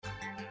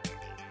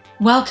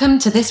Welcome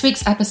to this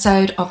week's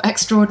episode of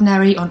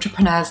Extraordinary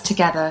Entrepreneurs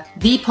Together,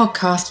 the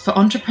podcast for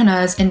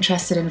entrepreneurs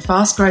interested in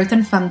fast growth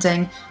and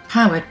funding,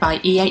 powered by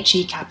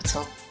EHE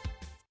Capital.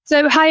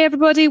 So, hi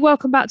everybody,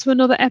 welcome back to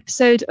another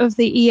episode of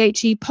the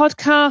EHE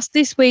podcast.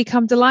 This week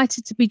I'm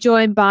delighted to be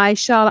joined by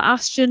Charlotte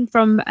Ashton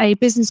from a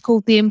business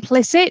called The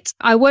Implicit.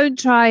 I won't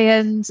try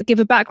and give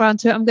a background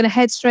to it. I'm going to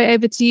head straight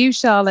over to you,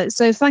 Charlotte.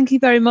 So thank you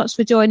very much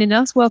for joining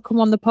us.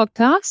 Welcome on the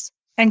podcast.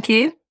 Thank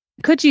you.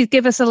 Could you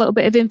give us a little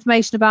bit of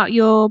information about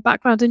your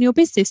background and your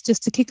business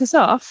just to kick us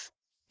off?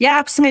 Yeah,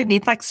 absolutely.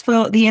 Thanks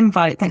for the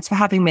invite. Thanks for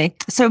having me.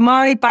 So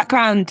my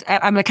background,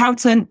 I'm an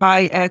accountant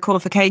by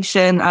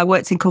qualification. I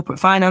worked in corporate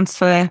finance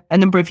for a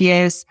number of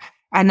years,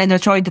 and then I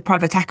joined a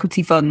private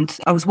equity fund.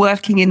 I was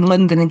working in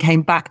London and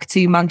came back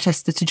to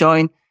Manchester to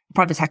join a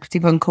private equity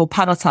fund called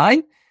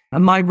Palatine.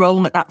 And my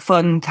role at that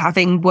fund,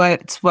 having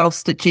worked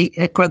whilst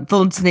at Grant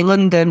Thornton in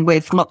London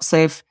with lots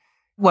of,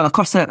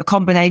 across a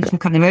combination of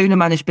kind of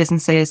owner-managed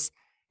businesses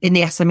in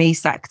the SME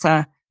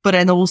sector, but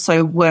then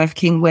also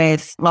working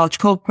with large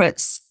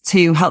corporates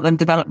to help them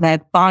develop their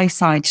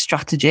buy-side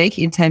strategy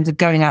in terms of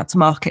going out to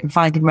market and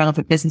finding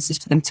relevant businesses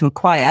for them to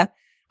acquire.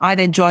 I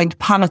then joined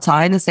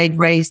Palatine as they'd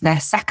raised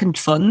their second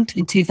fund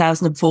in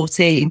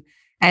 2014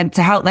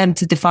 to help them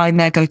to define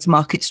their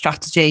go-to-market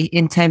strategy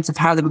in terms of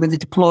how they were going to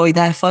deploy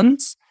their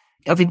funds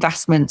of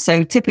investment.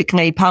 So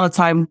typically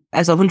Palatine,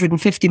 as a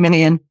 150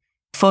 million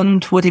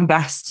fund, would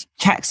invest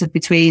checks of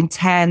between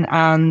 10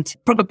 and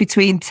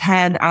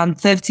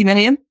 30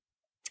 million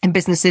in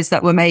businesses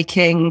that were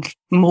making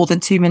more than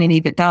 2 million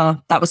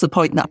EBITDA. That was the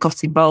point that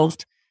got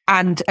involved.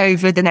 And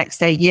over the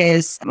next 8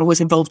 years, I was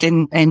involved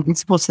in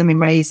supporting them in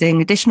raising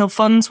additional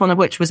funds, one of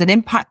which was an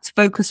impact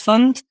focus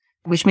fund,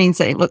 which means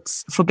that it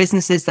looks for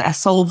businesses that are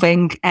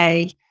solving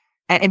an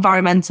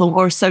environmental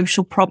or a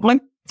social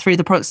problem through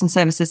the products and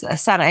services that they're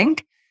selling.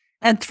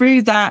 And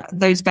through that,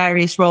 those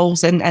various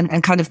roles and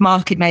kind of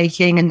market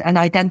making and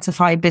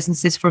identifying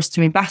businesses for us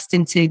to invest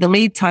into, the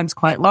lead time's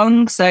quite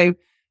long. So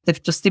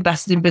they've just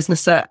invested in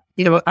business that,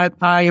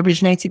 I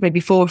originated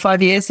maybe 4 or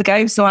 5 years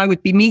ago. So I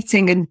would be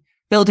meeting and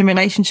building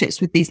relationships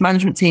with these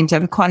management teams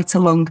over quite a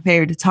long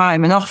period of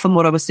time. And often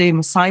what I was doing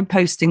was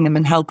signposting them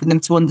and helping them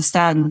to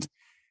understand,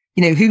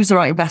 who's the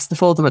right investor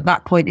for them at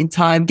that point in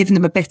time, giving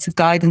them a bit of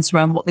guidance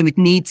around what they would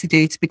need to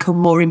do to become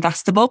more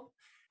investable.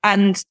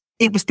 And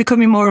it was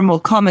becoming more and more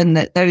common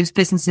that those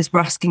businesses were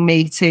asking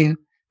me to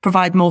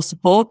provide more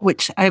support,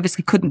 which I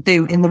obviously couldn't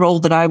do in the role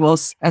that I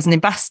was as an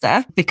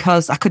investor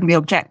because I couldn't be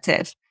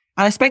objective.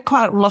 And I spent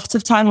quite a lot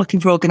of time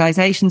looking for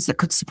organizations that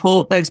could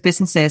support those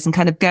businesses and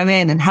kind of go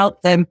in and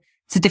help them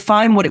to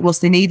define what it was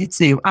they needed to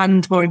do,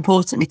 and more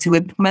importantly, to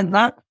implement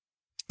that,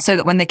 so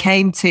that when they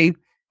came to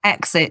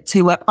exit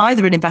to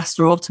either an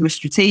investor or to a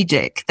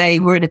strategic, they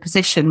were in a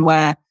position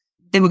where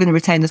they were going to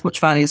retain as much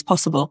value as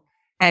possible.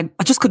 I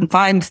just couldn't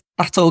find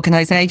that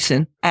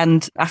organisation.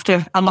 And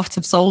after a lot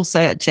of soul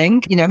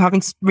searching,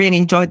 having really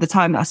enjoyed the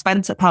time that I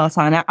spent at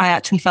Palatine, I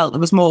actually felt there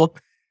was more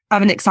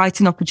of an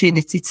exciting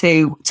opportunity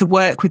to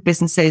work with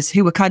businesses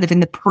who were kind of in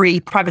the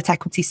pre-private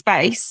equity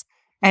space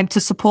and to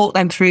support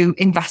them through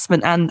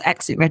investment and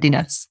exit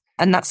readiness.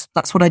 And that's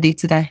what I do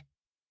today.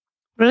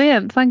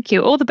 Brilliant. Thank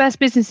you. All the best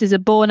businesses are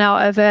born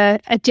out of a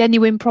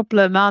genuine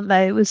problem, aren't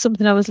they? It was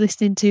something I was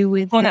listening to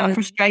with... Born out of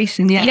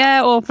frustration, yeah.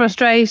 Yeah, or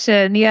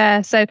frustration,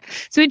 yeah. So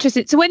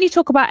interesting. So when you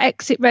talk about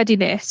exit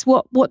readiness,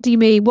 what do you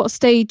mean? What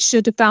stage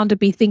should a founder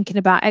be thinking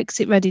about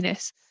exit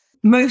readiness?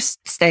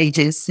 Most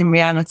stages in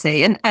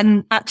reality.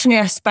 And actually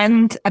I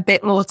spend a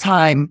bit more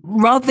time,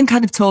 rather than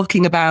kind of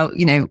talking about,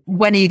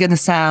 when are you going to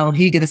sell,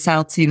 who you're going to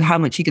sell to, how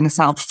much you're going to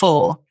sell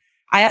for,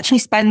 I actually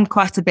spend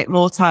quite a bit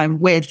more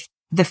time with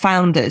the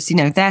founders.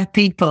 They're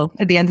people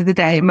at the end of the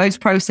day. Most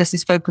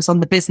processes focus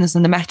on the business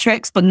and the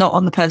metrics, but not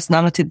on the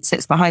personality that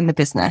sits behind the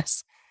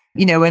business.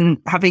 And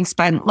having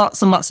spent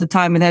lots and lots of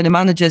time with owner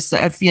managers that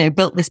have,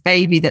 built this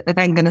baby that they're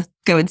then going to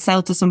go and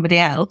sell to somebody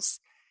else,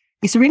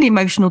 it's a really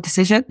emotional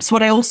decision. So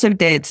what I also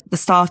did at the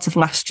start of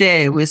last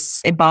year was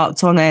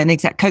embarked on an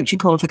exec coaching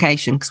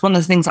qualification, because one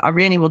of the things that I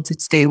really wanted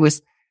to do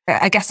was,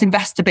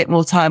 invest a bit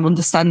more time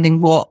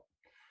understanding what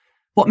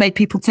made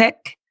people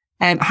tick,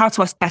 how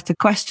to ask better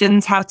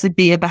questions, how to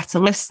be a better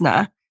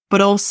listener,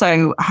 but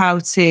also how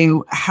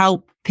to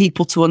help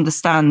people to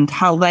understand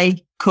how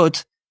they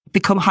could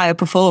become higher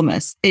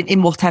performers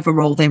in whatever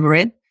role they were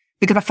in.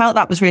 Because I felt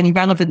that was really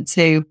relevant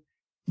to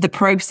the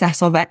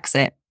process of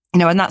exit,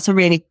 and that's a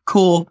really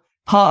core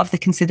part of the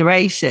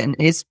consideration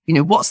is,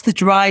 what's the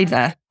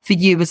driver for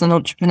you as an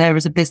entrepreneur,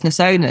 as a business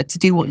owner, to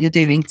do what you're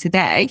doing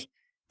today?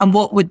 And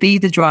what would be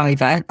the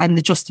driver and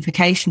the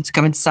justification to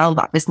go and sell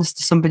that business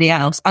to somebody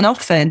else? And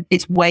often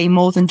it's way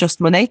more than just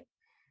money.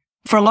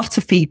 For a lot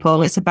of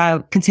people, it's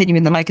about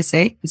continuing the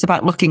legacy. It's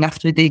about looking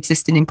after the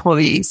existing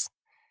employees.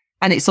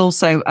 And it's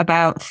also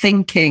about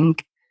thinking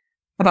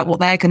about what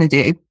they're going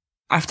to do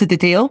after the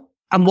deal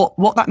and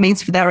what that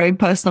means for their own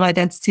personal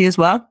identity as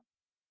well.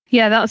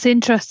 Yeah, that's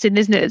interesting,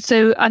 isn't it?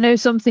 So I know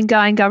something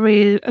Guy and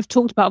Gary have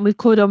talked about and we've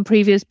covered on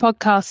previous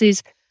podcasts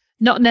is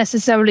not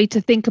necessarily to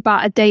think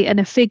about a date and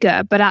a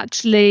figure, but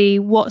actually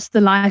what's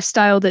the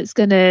lifestyle that's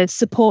going to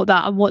support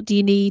that, and what do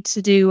you need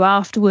to do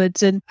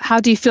afterwards, and how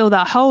do you fill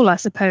that hole, I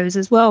suppose,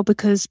 as well,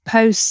 because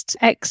post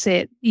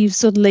exit you've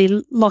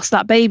suddenly lost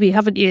that baby,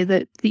 haven't you,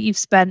 that you've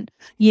spent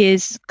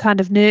years kind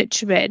of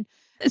nurturing.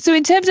 So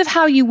in terms of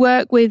how you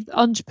work with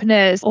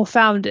entrepreneurs or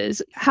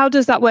founders, how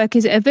does that work?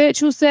 Is it a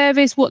virtual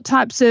service? What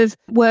types of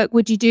work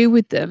would you do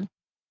with them?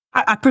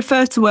 I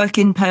prefer to work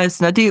in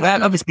person. I do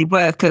obviously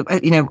work,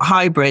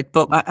 hybrid,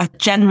 but I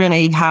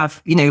generally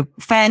have,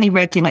 fairly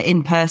regular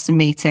in-person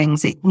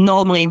meetings. It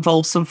normally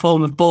involves some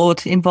form of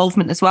board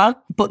involvement as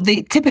well. But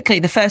typically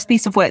the first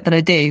piece of work that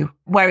I do,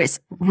 where it's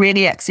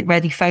really exit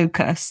ready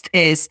focused,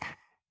 is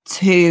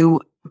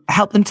to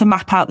help them to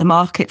map out the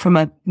market from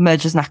a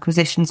mergers and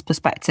acquisitions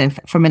perspective,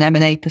 from an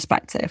M&A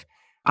perspective.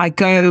 I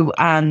go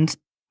and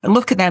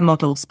look at their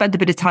model, spend a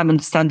bit of time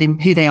understanding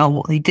who they are,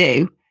 what they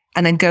do,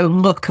 and then go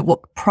and look at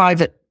what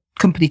private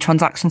company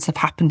transactions have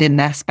happened in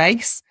their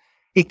space.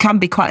 It can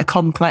be quite a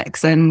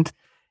complex, and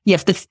you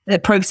have to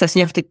process, and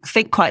you have to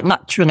think quite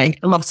laterally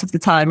a lot of the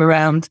time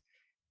around,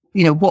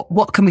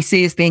 what can we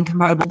see as being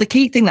comparable? The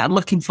key thing that I'm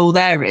looking for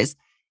there is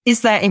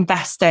there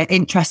investor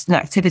interest and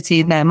activity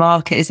in their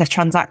market? Is there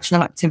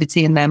transactional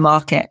activity in their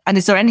market? And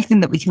is there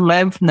anything that we can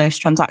learn from those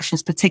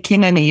transactions,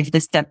 particularly if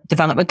there's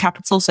development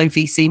capital, so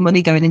VC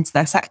money going into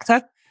their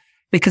sector?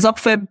 Because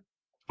often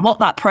what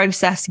that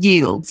process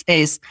yields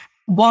is,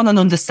 one, an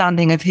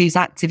understanding of who's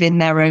active in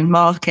their own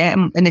market.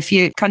 And if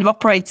you're kind of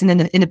operating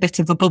in a bit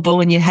of a bubble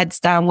and your head's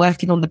down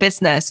working on the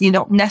business, you're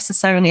not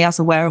necessarily as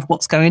aware of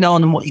what's going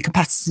on and what your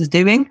competitors are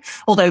doing.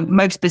 Although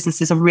most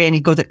businesses are really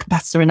good at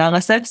competitor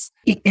analysis,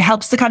 it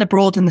helps to kind of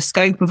broaden the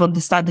scope of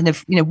understanding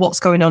of, what's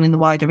going on in the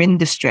wider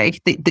industry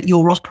that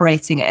you're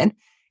operating in.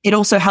 It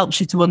also helps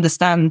you to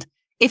understand,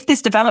 if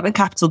there's development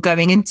capital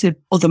going into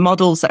other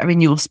models that are in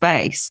your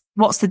space,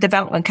 what's the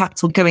development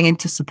capital going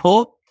into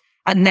support?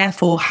 And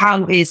therefore,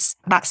 how is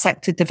that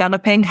sector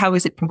developing? How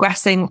is it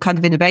progressing? What kind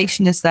of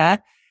innovation is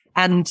there?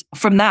 And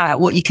from that,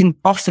 what you can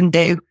often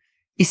do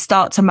is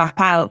start to map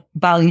out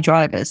value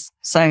drivers.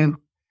 So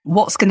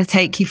what's going to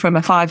take you from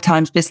a 5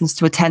 times business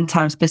to a 10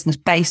 times business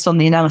based on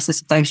the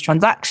analysis of those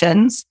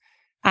transactions?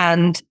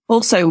 And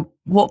also,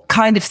 what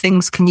kind of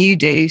things can you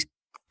do?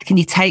 Can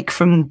you take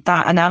from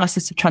that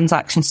analysis of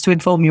transactions to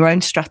inform your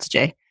own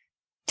strategy?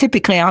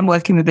 Typically, I'm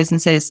working with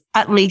businesses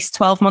at least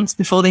 12 months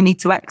before they need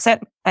to exit.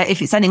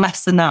 If it's any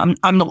less than that,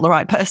 I'm not the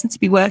right person to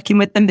be working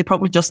with them. They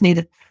probably just need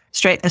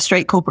a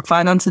straight corporate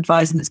finance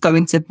advisor that's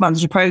going to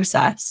manage the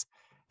process.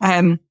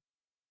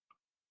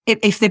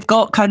 If they've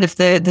got kind of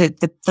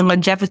the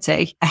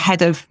longevity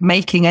ahead of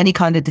making any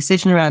kind of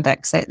decision around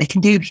exit, they can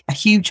do a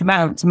huge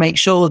amount to make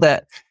sure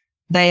that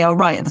they are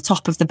right at the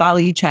top of the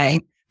value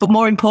chain. But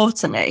more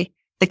importantly,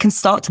 they can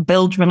start to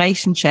build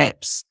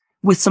relationships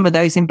with some of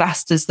those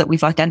investors that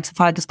we've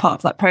identified as part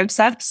of that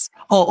process,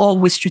 or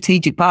with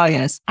strategic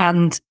buyers,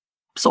 and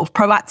sort of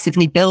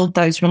proactively build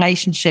those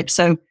relationships.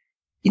 So,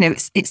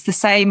 it's the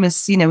same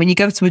as, when you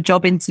go to a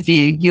job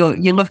interview,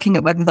 you're looking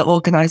at whether the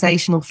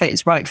organizational fit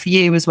is right for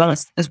you, as well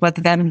as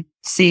whether them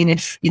seeing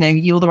if,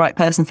 you're the right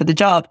person for the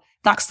job.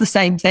 That's the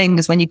same thing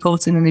as when you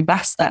put in an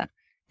investor.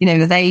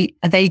 Are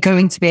they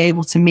going to be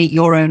able to meet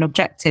your own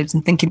objectives?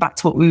 And thinking back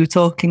to what we were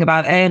talking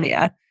about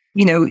earlier,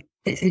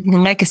 in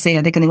legacy,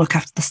 are they going to look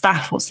after the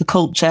staff? What's the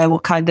culture?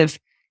 What kind of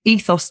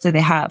ethos do they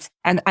have?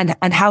 And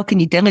how can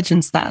you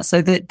diligence that?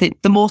 So that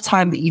the more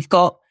time that you've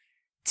got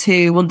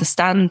to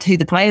understand who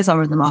the players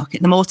are in the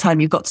market, the more time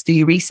you've got to do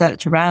your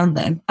research around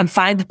them and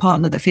find a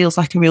partner that feels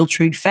like a real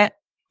true fit.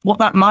 What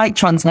that might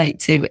translate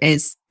to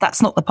is,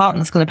 that's not the partner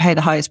that's going to pay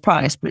the highest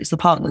price, but it's the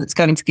partner that's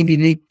going to give you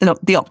the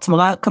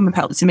optimal outcome and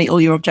help you to meet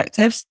all your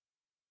objectives.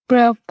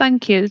 Well,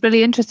 thank you. It's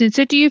really interesting.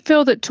 So do you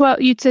feel that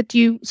you said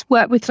you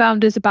work with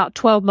founders about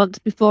 12 months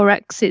before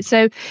exit.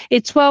 So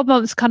it's 12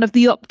 months kind of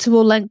the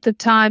optimal length of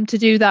time to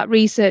do that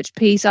research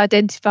piece,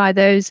 identify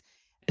those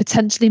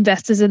potential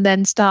investors, and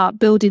then start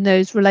building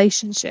those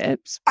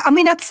relationships? I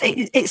mean,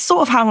 it's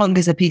sort of how long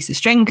is a piece of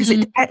string, because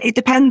it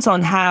depends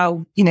on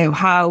how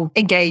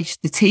engaged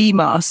the team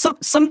are.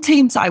 Some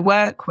teams I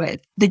work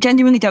with, they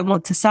genuinely don't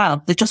want to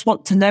sell. They just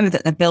want to know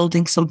that they're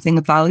building something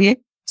of value.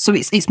 So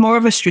it's more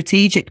of a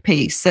strategic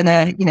piece than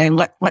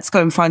let's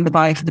go and find the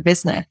buyer for the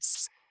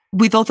business.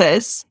 With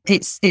others,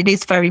 it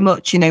is very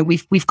much,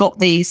 we've got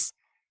these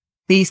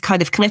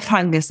kind of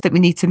cliffhangers that we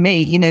need to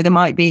meet. There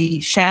might be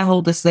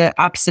shareholders that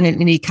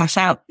absolutely need cash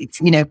out.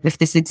 If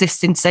there's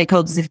existing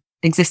stakeholders,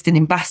 existing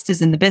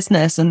investors in the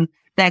business, and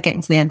they're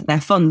getting to the end of their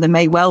fund, there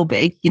may well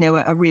be,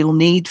 a real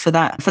need for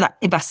that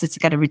investor to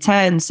get a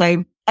return.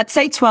 So I'd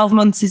say 12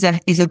 months is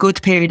a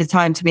good period of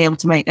time to be able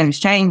to make those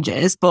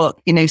changes. But,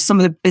 some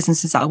of the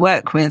businesses that I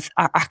work with,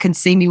 I can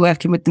see me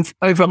working with them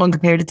over a longer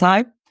period of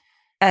time.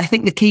 I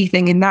think the key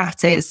thing in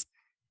that is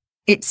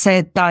it's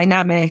a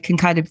dynamic and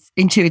kind of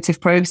intuitive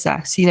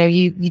process. You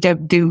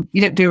don't do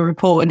a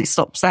report and it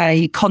stops there.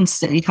 You're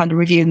constantly kind of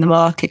reviewing the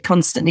market,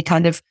 constantly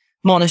kind of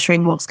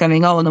monitoring what's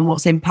going on and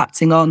what's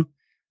impacting on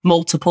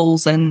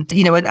multiples and,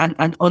 you know,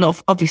 and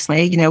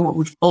obviously, you know, what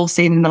we've all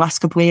seen in the last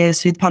couple of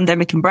years through the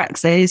pandemic and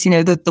Brexit is, you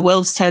know, the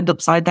world's turned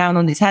upside down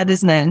on its head,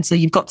 isn't it? And so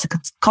you've got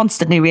to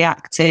constantly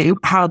react to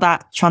how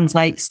that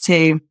translates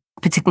to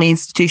particularly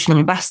institutional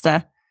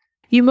investor.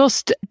 You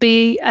must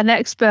be an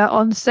expert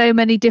on so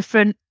many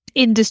different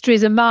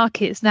industries and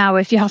markets now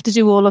if you have to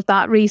do all of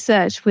that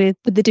research with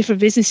the different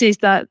businesses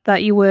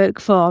that you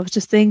work for. I was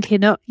just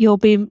thinking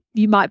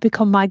you might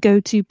become my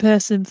go-to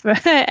person for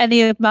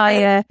any of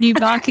my new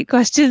market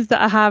questions that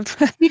I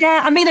have.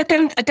 Yeah, I mean, I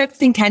don't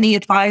think any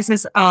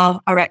advisors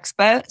are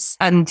experts,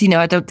 and, you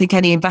know, I don't think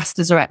any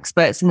investors are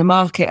experts in the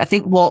market. I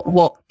think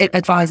what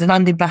advisors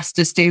and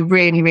investors do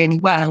really, really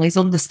well is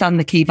understand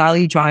the key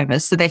value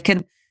drivers, so they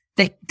can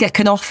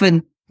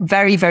often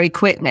very, very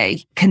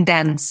quickly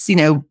condense, you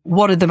know,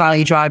 what are the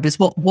value drivers?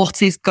 What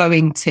is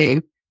going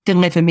to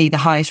deliver me the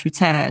highest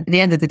return? At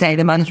the end of the day,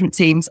 the management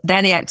teams,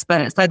 they're the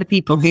experts. They're the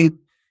people who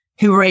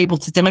are able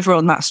to deliver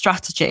on that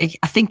strategy.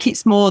 I think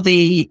it's more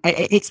the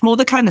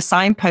kind of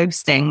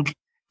signposting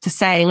to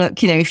say,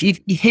 look, you know, if you're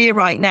here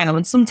right now,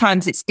 and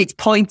sometimes it's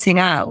pointing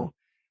out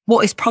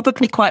what is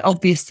probably quite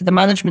obvious to the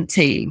management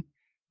team,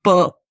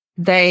 but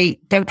they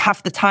don't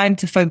have the time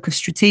to focus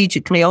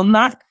strategically on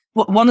that.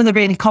 One of the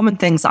really common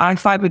things that I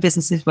find with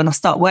businesses when I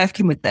start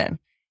working with them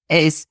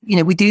is, you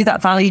know, we do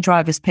that value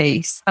drivers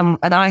piece, and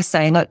I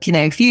say, look, you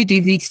know, if you do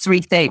these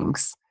 3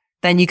 things,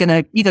 then you're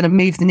gonna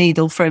move the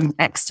needle from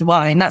X to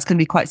Y, and that's going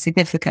to be quite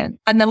significant.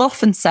 And they'll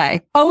often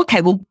say, oh,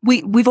 okay, well,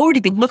 we've already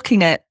been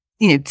looking at,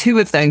 you know, 2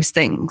 of those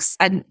things,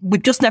 and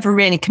we've just never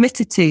really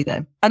committed to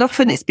them. And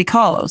often it's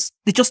because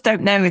they just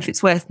don't know if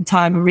it's worth the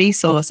time and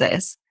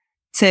resources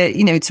to,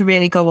 you know, to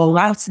really go all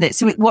out in it.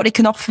 So what it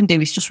can often do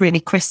is just really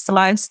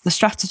crystallize the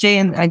strategy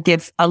and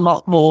give a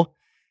lot more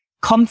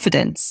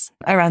confidence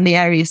around the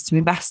areas to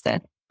invest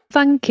in.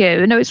 Thank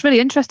you. No, it's really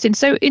interesting.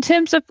 So in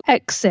terms of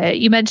exit,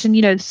 you mentioned,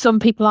 you know,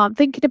 some people aren't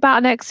thinking about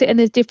an exit and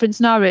there's different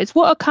scenarios.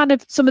 What are kind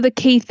of some of the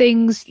key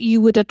things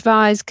you would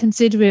advise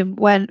considering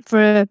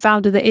for a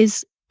founder that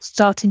is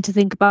starting to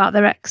think about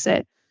their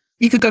exit?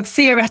 You could go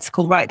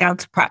theoretical right down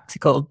to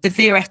practical. The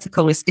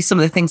theoretical is some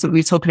of the things that we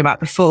were talking about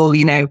before,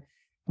 you know.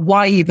 Why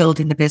are you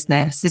building the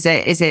business? Is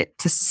it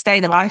to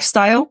sustain a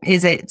lifestyle?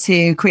 Is it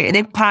to create an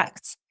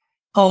impact?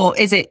 Or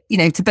is it, you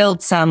know, to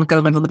build some, go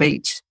live on the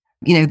beach?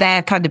 You know,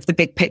 they're kind of the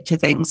big picture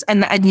things.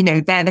 And you know,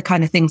 they're the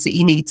kind of things that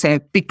you need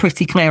to be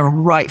pretty clear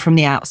on right from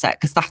the outset,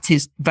 because that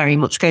is very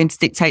much going to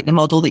dictate the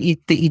model that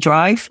you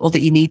drive or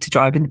that you need to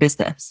drive in the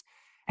business.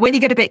 When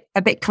you get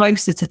a bit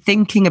closer to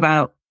thinking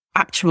about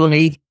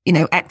actually, you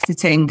know,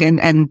 exiting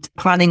and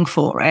planning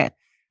for it,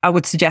 I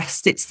would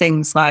suggest it's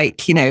things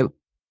like, you know,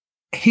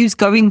 who's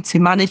going to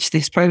manage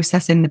this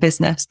process in the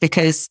business,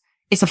 because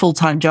it's a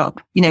full-time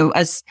job. You know,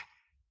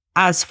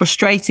 as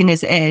frustrating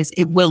as it is,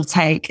 it will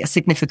take a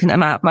significant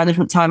amount of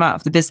management time out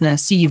of the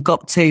business. So you've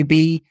got to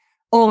be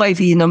all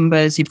over your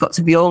numbers. You've got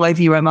to be all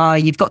over your MI.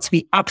 You've got to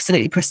be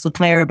absolutely crystal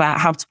clear about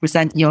how to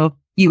present your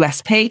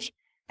USP.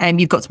 And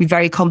you've got to be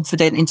very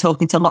confident in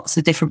talking to lots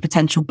of different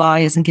potential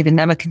buyers and giving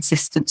them a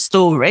consistent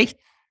story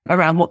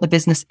around what the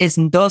business is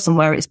and does and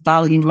where its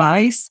value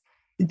lies.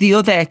 The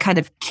other kind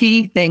of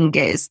key thing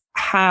is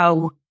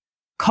how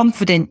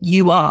confident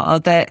you are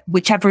that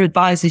whichever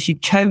advisors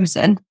you've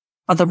chosen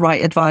are the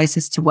right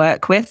advisors to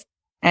work with.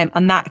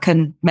 And that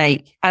can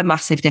make a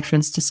massive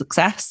difference to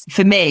success.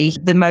 For me,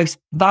 the most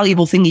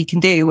valuable thing you can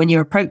do when you're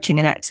approaching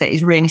an exit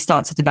is really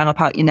start to develop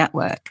out your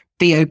network.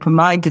 Be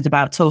open-minded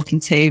about talking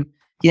to,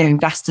 you know,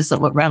 investors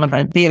that look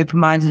relevant. Be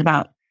open-minded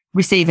about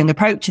receiving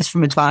approaches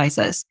from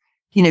advisors.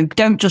 You know,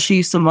 don't just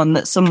use someone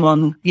down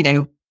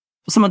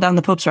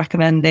the pub's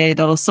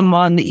recommended, or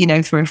someone that, you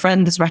know, through a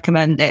friend has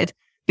recommended,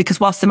 because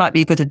whilst they might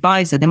be a good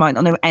advisor, they might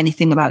not know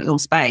anything about your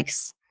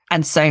space.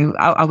 And so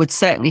I would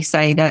certainly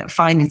say that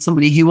finding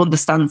somebody who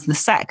understands the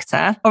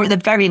sector, or at the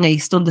very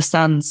least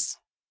understands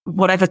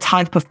whatever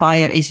type of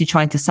buyer it is you're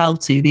trying to sell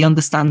to, they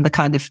understand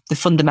the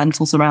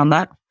fundamentals around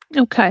that.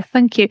 Okay,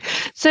 thank you.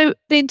 So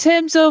in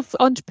terms of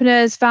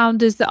entrepreneurs,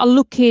 founders that are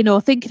looking or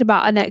thinking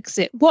about an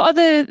exit, what are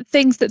the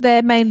things that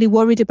they're mainly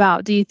worried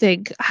about, do you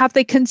think? Have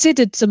they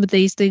considered some of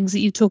these things that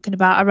you're talking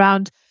about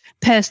around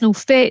personal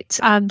fit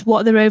and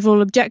what their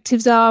overall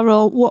objectives are,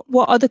 or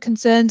what other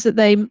concerns that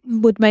they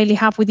would mainly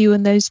have with you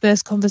in those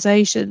first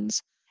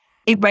conversations?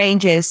 It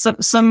ranges.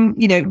 Some,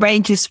 you know, it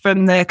ranges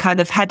from the kind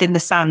of head in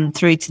the sand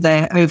through to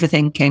the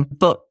overthinking.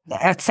 But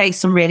I'd say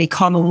some really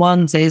common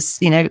ones is,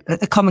 you know,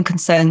 the common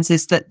concerns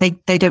is that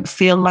they don't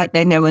feel like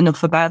they know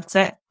enough about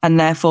it, and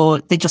therefore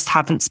they just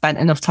haven't spent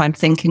enough time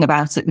thinking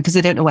about it because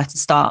they don't know where to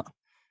start,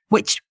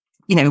 which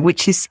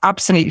is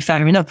absolutely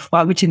fair enough.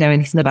 Why would you know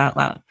anything about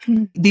that?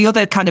 The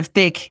other kind of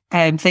big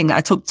thing that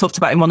I talked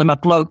about in one of my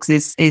blogs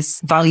is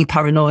value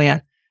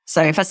paranoia.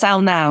 So if I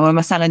sell now, am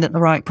I selling at the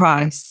right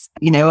price?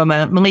 You know, am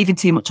I leaving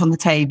too much on the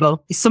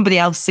table? If somebody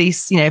else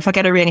sees, you know, if I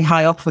get a really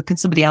high offer, can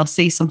somebody else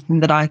see something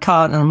that I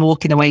can't and I'm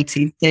walking away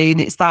too soon?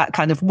 It's that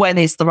kind of, when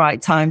is the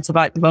right time to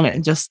bite the bullet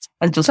and just.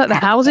 It's like the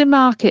housing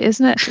market,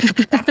 isn't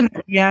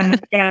it? Yeah.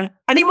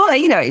 And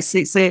it, you know,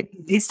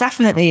 it's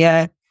definitely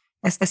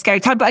a scary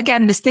time. But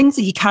again, there's things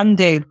that you can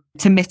do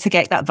to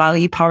mitigate that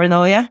value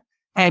paranoia.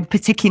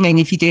 Particularly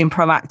if you're doing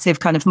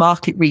proactive kind of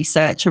market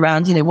research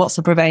around, what's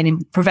the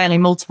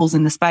prevailing multiples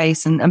in the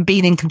space and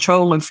being in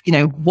control of,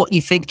 what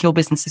you think your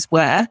business is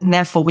worth. And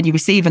therefore, when you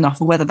receive an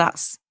offer, whether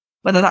that's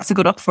a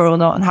good offer or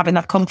not, and having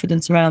that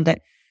confidence around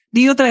it.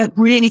 The other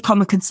really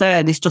common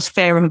concern is just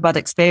fear of a bad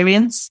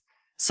experience.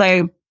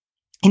 So,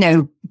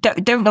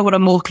 don't know what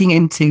I'm walking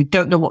into,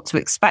 don't know what to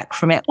expect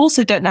from it.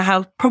 Also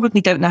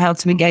probably don't know how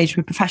to engage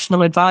with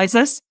professional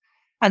advisors.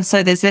 And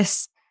so there's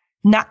this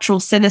natural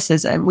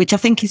cynicism, which I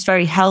think is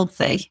very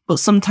healthy, but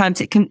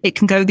sometimes it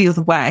can go the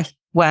other way,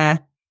 where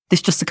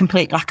there's just a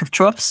complete lack of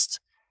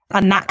trust.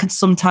 And that can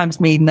sometimes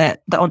mean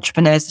that the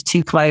entrepreneurs are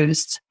too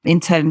closed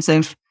in terms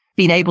of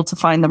being able to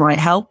find the right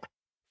help.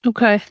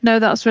 Okay. No,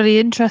 that's really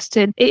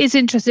interesting. It is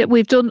interesting.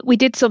 We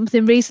did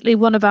something recently,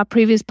 one of our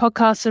previous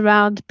podcasts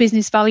around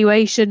business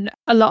valuation.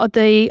 A lot of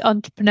the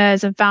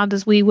entrepreneurs and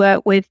founders we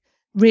work with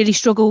really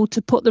struggle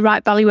to put the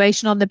right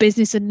valuation on the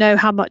business and know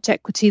how much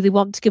equity they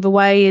want to give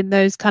away in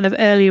those kind of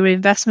earlier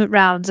investment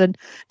rounds, and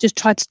just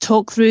try to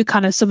talk through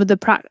kind of some of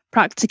the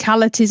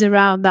practicalities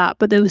around that.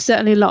 But there was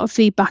certainly a lot of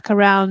feedback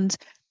around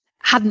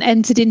hadn't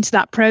entered into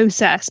that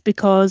process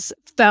because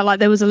felt like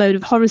there was a load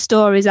of horror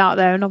stories out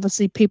there, and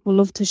obviously people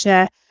love to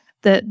share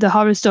the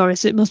horror stories.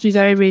 So it must be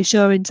very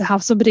reassuring to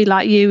have somebody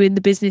like you in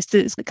the business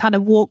that's kind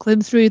of walk them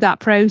through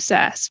that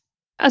process.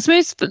 I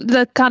suppose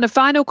the kind of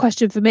final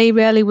question for me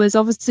really was,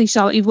 obviously,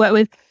 Charlotte, you've worked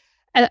with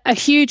a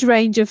huge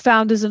range of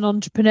founders and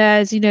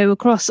entrepreneurs,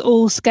 across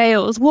all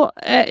scales.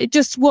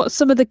 What's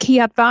some of the key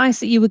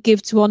advice that you would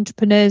give to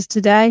entrepreneurs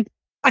today?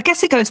 I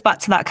guess it goes back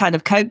to that kind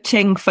of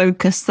coaching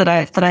focus that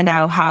I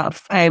now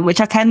have,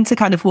 which I tend to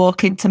kind of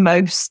walk into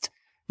most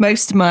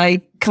of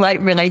my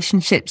client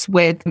relationships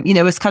with,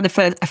 as kind of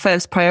a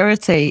first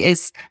priority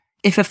is,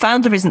 if a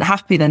founder isn't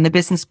happy, then the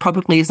business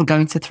probably isn't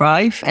going to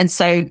thrive. And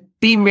so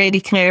being really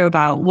clear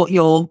about what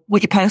your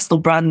personal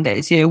brand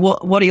is,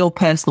 what are your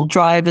personal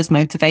drivers,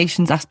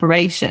 motivations,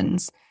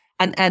 aspirations,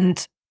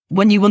 and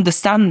when you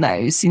understand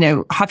those,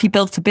 have you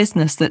built a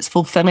business that's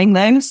fulfilling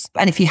those?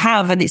 And if you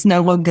have, and it's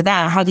no longer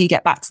there, how do you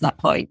get back to that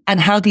point?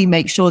 And how do you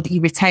make sure that you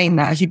retain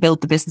that as you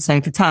build the business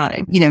over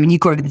time, and you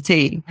grow the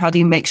team? How do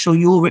you make sure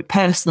you're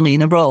personally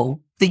in a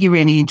role that you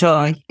really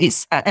enjoy?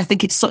 I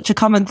think it's such a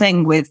common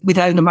thing with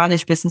owner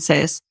managed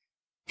businesses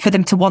for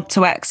them to want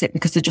to exit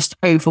because they're just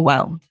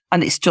overwhelmed.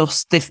 And it's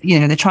just,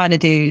 they're trying to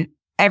do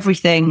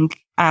everything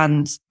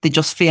and they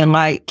just feel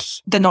like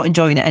they're not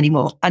enjoying it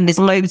anymore. And there's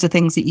loads of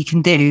things that you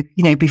can do,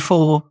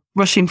 before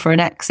rushing for an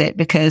exit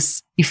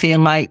because you feel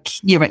like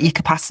you're at your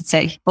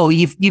capacity or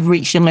you've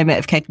reached your limit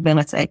of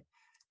capability.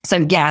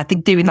 So yeah, I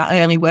think doing that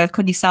early work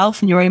on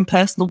yourself and your own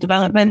personal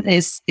development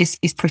is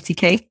pretty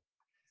key.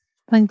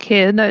 Thank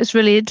you. No, it's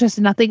really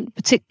interesting. I think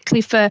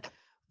particularly for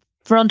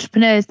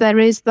entrepreneurs, there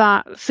is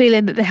that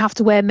feeling that they have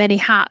to wear many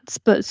hats,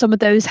 but some of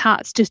those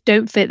hats just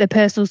don't fit their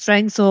personal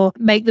strengths or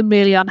make them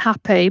really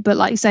unhappy. But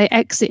like you say,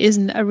 exit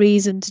isn't a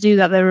reason to do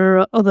that. There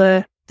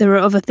are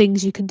other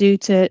things you can do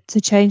to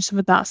change some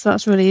of that. So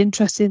that's really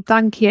interesting.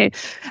 Thank you.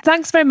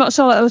 Thanks very much,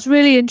 Charlotte. It was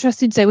really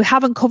interesting today. We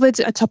haven't covered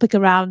a topic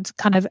around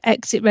kind of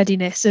exit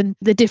readiness and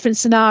the different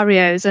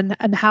scenarios and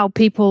how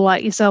people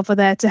like yourself are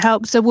there to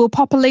help. So we'll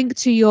pop a link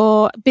to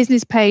your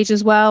business page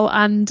as well.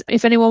 And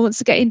if anyone wants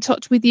to get in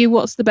touch with you,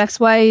 what's the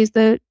best way?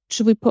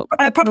 Should we put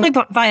probably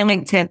via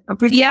LinkedIn?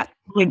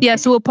 Yeah.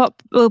 So we'll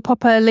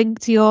pop a link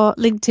to your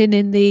LinkedIn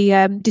in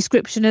the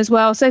description as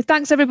well. So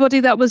thanks everybody.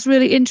 That was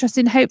really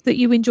interesting. Hope that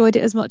you enjoyed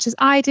it as much as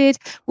I did.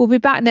 We'll be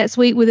back next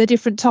week with a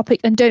different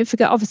topic. And don't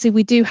forget, obviously,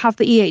 we do have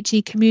the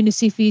EHE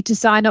community for you to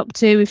sign up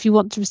to if you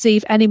want to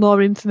receive any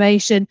more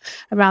information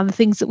around the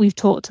things that we've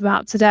talked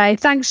about today.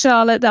 Thanks,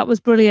 Charlotte. That was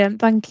brilliant.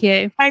 Thank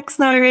you. Thanks,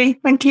 Nori.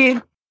 Thank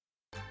you.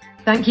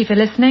 Thank you for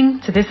listening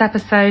to this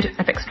episode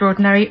of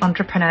Extraordinary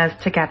Entrepreneurs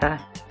Together.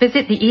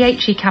 Visit the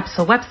EHE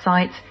Capital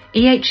website,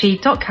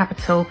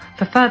 ehe.capital,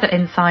 for further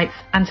insights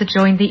and to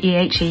join the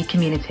EHE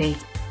community.